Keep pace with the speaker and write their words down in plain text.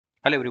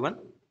Hello everyone.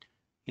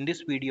 In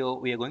this video,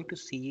 we are going to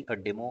see a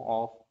demo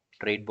of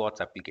TradeBots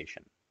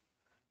application.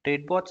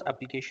 TradeBots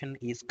application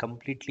is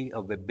completely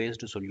a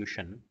web-based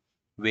solution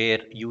where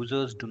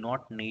users do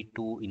not need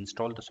to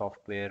install the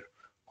software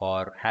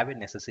or have a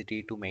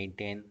necessity to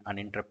maintain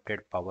uninterrupted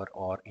power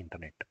or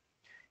internet.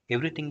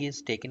 Everything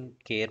is taken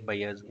care by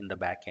us in the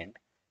backend,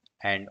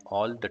 and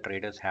all the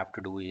traders have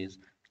to do is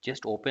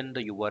just open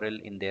the URL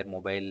in their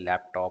mobile,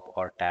 laptop,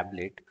 or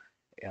tablet,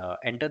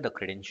 enter the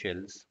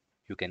credentials,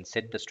 you can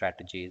set the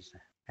strategies,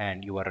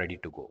 and you are ready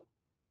to go.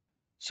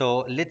 So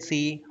let's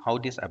see how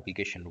this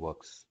application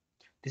works.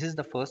 This is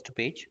the first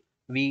page.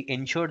 We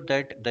ensured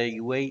that the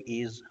UI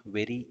is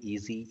very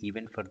easy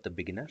even for the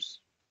beginners.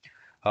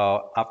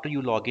 After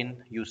you log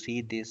in, you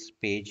see this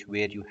page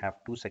where you have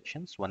two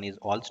sections. One is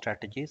all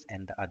strategies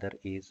and the other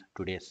is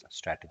today's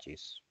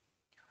strategies.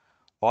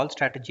 All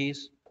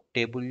strategies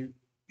table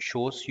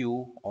shows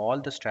you all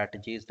the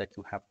strategies that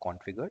you have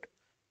configured.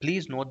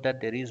 Please note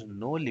that there is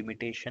no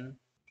limitation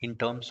in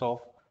terms of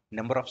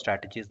number of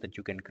strategies that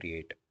you can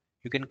create.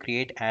 You can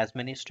create as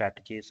many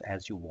strategies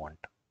as you want.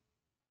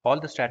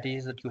 All the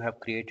strategies that you have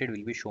created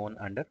will be shown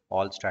under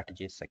all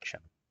strategies section.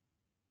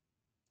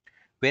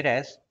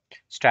 Whereas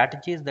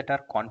strategies that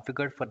are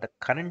configured for the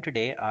current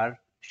day are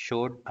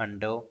showed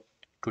under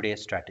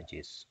today's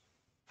strategies.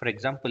 For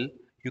example,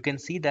 you can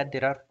see that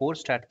there are four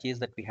strategies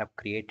that we have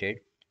created,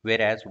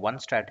 whereas one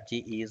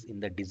strategy is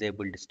in the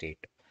disabled state.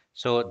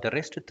 So the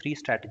rest three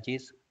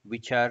strategies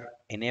which are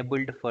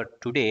enabled for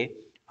today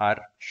are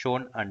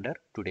shown under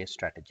today's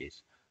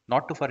strategies.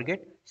 Not to forget,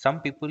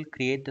 some people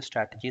create the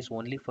strategies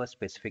only for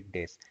specific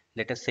days.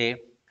 Let us say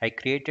I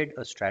created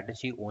a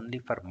strategy only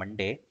for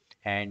Monday,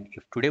 and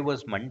if today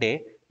was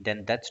Monday,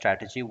 then that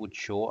strategy would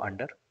show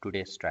under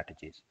today's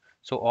strategies.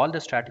 So all the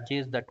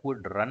strategies that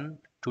would run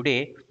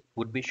today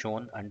would be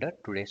shown under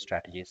today's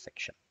strategies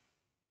section.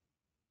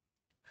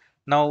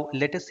 Now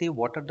let us see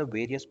what are the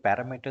various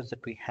parameters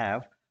that we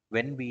have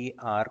when we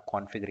are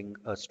configuring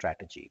a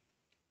strategy.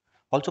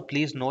 Also,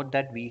 please note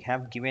that we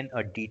have given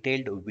a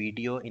detailed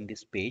video in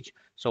this page.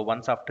 So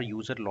once after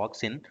user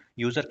logs in,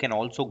 user can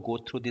also go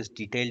through this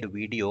detailed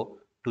video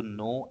to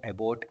know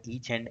about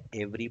each and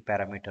every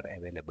parameter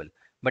available.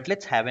 But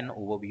let's have an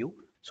overview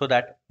so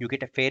that you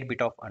get a fair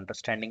bit of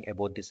understanding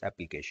about this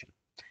application.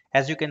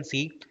 As you can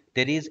see,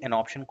 there is an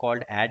option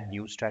called add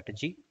new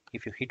strategy.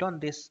 If you hit on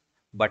this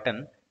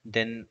button,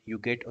 then you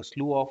get a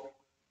slew of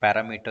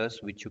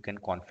parameters which you can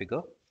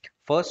configure.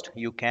 First,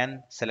 you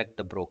can select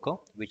the broker,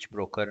 which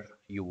broker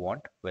you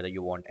want, whether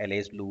you want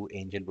LA's Blue,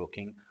 Angel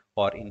Broking,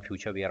 or in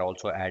future we are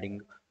also adding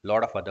a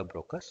lot of other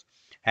brokers.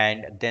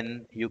 And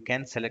then you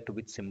can select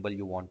which symbol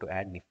you want to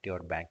add, Nifty or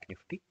Bank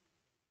Nifty.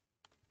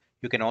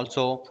 You can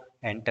also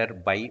enter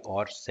buy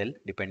or sell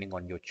depending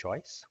on your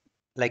choice.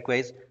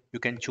 Likewise, you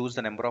can choose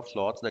the number of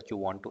slots that you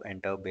want to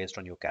enter based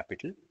on your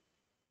capital.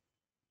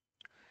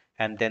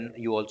 And then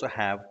you also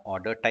have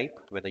order type,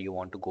 whether you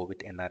want to go with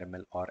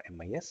NRML or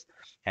MIS,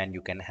 and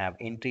you can have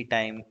entry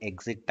time,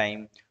 exit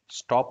time,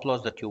 stop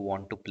loss that you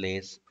want to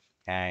place,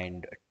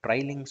 and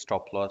trailing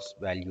stop loss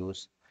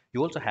values.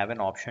 You also have an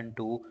option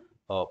to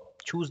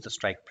choose the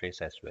strike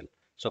price as well.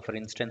 So for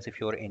instance, if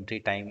your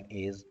entry time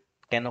is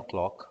 10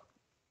 o'clock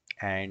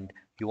and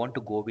you want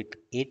to go with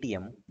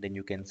ATM, then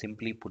you can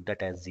simply put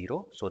that as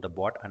 0. So the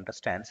bot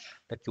understands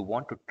that you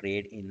want to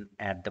trade in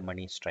at the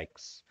money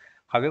strikes.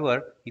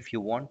 However, if you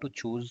want to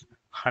choose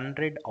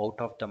 100 out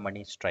of the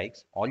money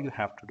strikes, all you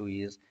have to do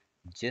is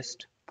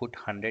just put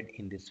 100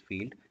 in this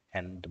field,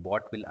 and the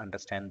bot will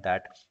understand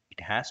that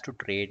it has to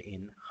trade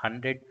in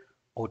 100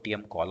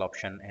 OTM call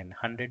option and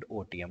 100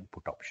 OTM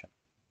put option.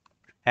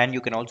 And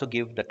you can also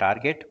give the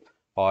target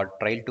or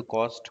trail to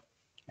cost,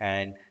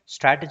 and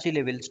strategy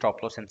level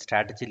stop loss and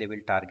strategy level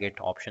target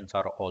options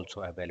are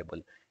also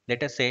available.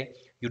 Let us say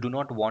you do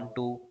not want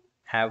to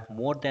have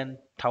more than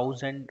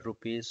 1,000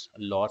 rupees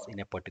loss in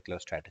a particular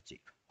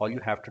strategy. All you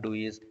have to do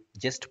is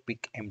just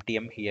pick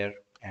MTM here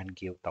and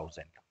give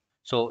 1,000.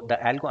 So the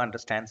algo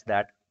understands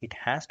that it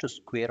has to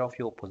square off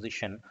your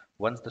position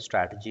once the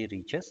strategy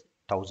reaches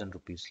 1,000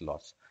 rupees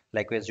loss.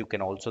 Likewise, you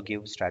can also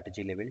give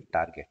strategy level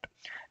target.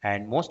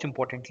 And most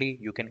importantly,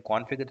 you can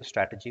configure the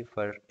strategy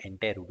for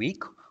entire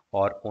week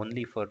or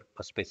only for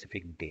a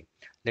specific day.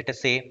 Let us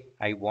say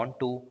I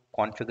want to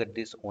configure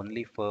this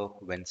only for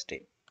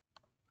Wednesday.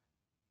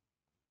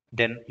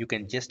 Then you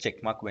can just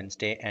checkmark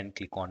Wednesday and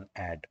click on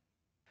add.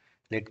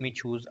 Let me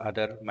choose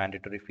other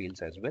mandatory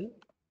fields as well.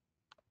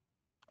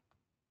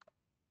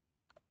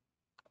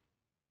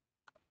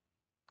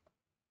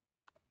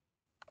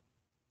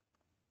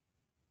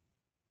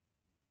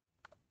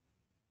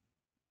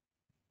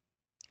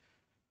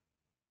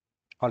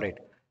 All right,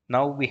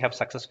 now we have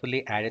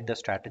successfully added the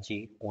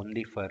strategy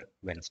only for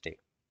Wednesday.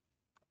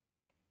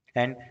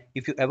 And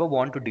if you ever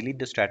want to delete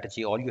the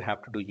strategy, all you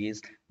have to do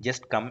is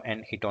just come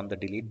and hit on the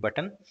delete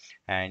button,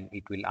 and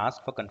it will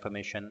ask for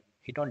confirmation.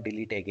 Hit on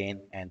delete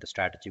again, and the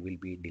strategy will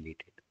be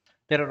deleted.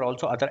 There are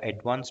also other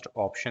advanced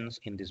options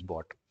in this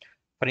bot.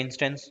 For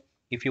instance,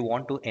 If you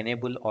want to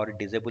enable or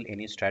disable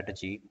any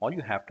strategy, all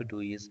you have to do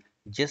is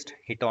just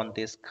hit on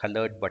this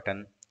colored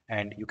button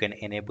and you can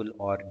enable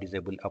or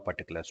disable a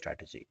particular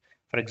strategy.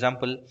 For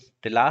example,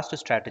 the last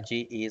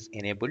strategy is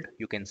enabled.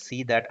 You can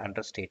see that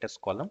under status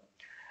column.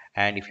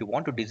 And if you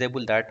want to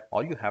disable that,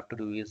 all you have to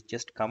do is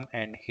just come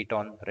and hit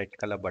on red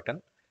color button.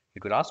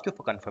 It will ask you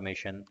for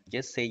confirmation.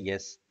 Just say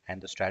yes,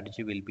 and the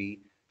strategy will be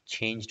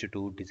changed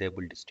to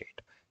disabled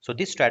state. So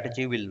this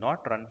strategy will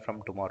not run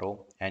from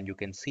tomorrow, and you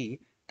can see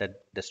that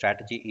the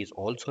strategy is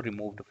also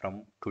removed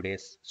from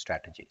today's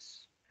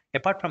strategies.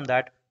 Apart from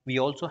that, we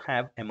also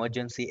have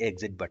emergency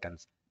exit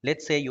buttons.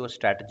 Let's say your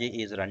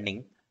strategy is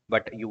running,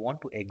 but you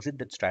want to exit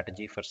that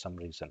strategy for some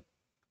reason.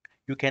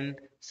 You can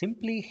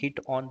simply hit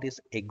on this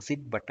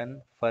exit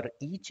button for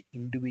each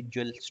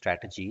individual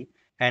strategy,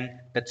 and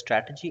that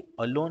strategy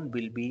alone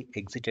will be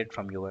exited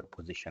from your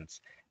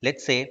positions.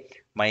 Let's say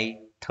my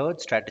third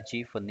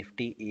strategy for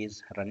Nifty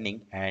is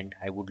running and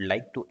I would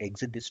like to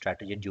exit this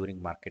strategy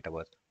during market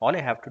hours. All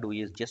I have to do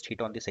is just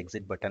hit on this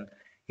exit button.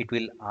 It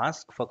will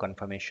ask for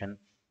confirmation,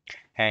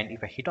 and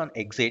if I hit on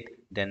exit,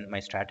 then my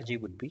strategy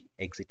would be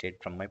exited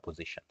from my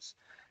positions.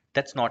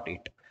 That's not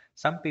it.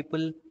 Some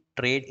people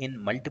trade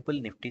in multiple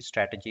Nifty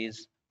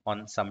strategies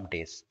on some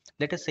days.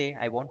 Let us say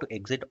I want to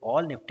exit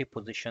all Nifty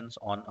positions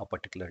on a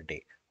particular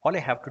day. All I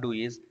have to do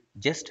is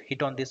just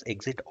hit on this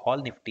exit all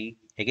Nifty.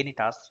 Again, it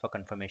asks for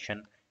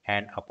confirmation,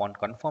 and upon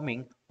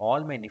confirming,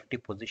 all my Nifty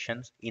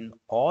positions in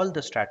all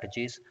the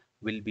strategies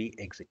will be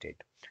exited.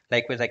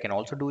 Likewise, I can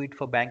also do it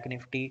for Bank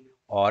Nifty,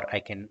 or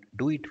I can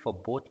do it for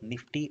both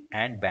Nifty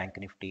and Bank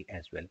Nifty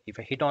as well. If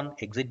I hit on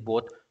exit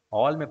both,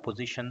 all my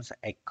positions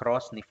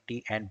across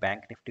Nifty and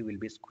Bank Nifty will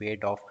be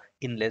squared off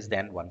in less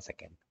than 1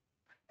 second.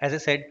 As I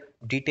said,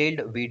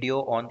 detailed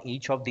video on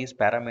each of these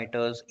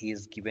parameters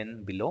is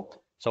given below.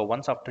 So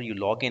once after you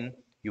log in,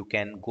 you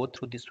can go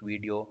through this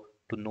video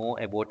to know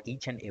about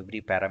each and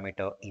every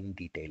parameter in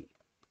detail.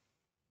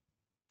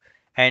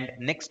 And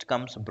next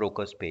comes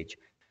brokers page.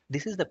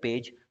 This is the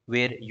page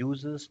where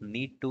users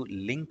need to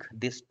link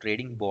this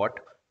trading bot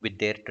with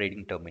their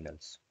trading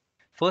terminals.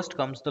 First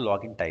comes the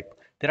login type.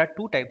 There are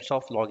two types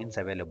of logins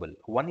available.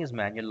 One is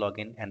manual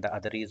login and the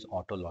other is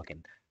auto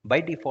login.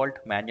 By default,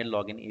 manual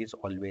login is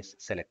always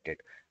selected.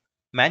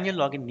 Manual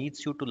login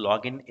needs you to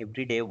log in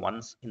every day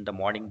once in the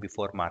morning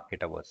before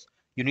market hours.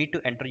 You need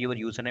to enter your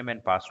username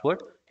and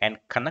password and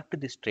connect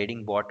this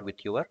trading bot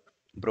with your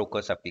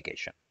broker's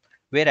application.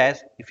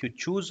 Whereas if you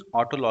choose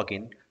auto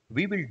login,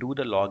 we will do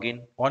the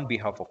login on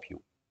behalf of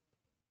you.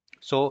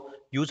 So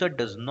user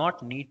does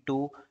not need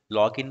to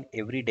log in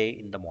every day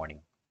in the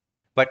morning.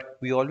 But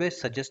we always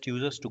suggest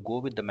users to go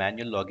with the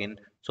manual login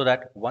so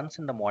that once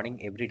in the morning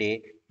every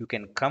day, you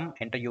can come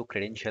enter your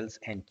credentials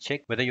and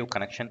check whether your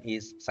connection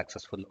is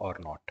successful or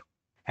not.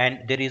 And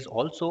there is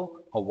also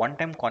a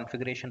one-time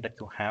configuration that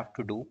you have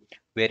to do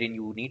wherein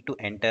you need to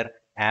enter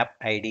app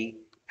ID,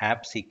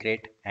 app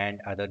secret,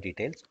 and other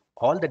details.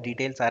 All the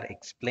details are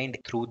explained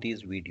through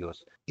these videos.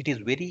 It is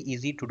very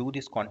easy to do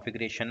this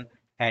configuration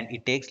and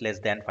it takes less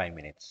than 5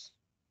 minutes.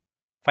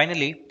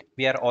 Finally,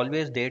 we are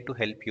always there to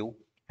help you,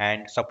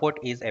 and support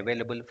is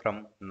available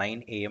from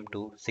 9 a.m.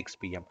 to 6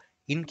 p.m.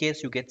 In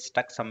case you get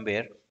stuck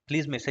somewhere,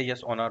 please message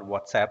us on our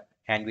WhatsApp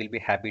and we'll be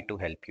happy to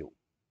help you.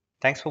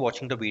 Thanks for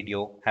watching the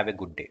video. Have a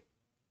good day.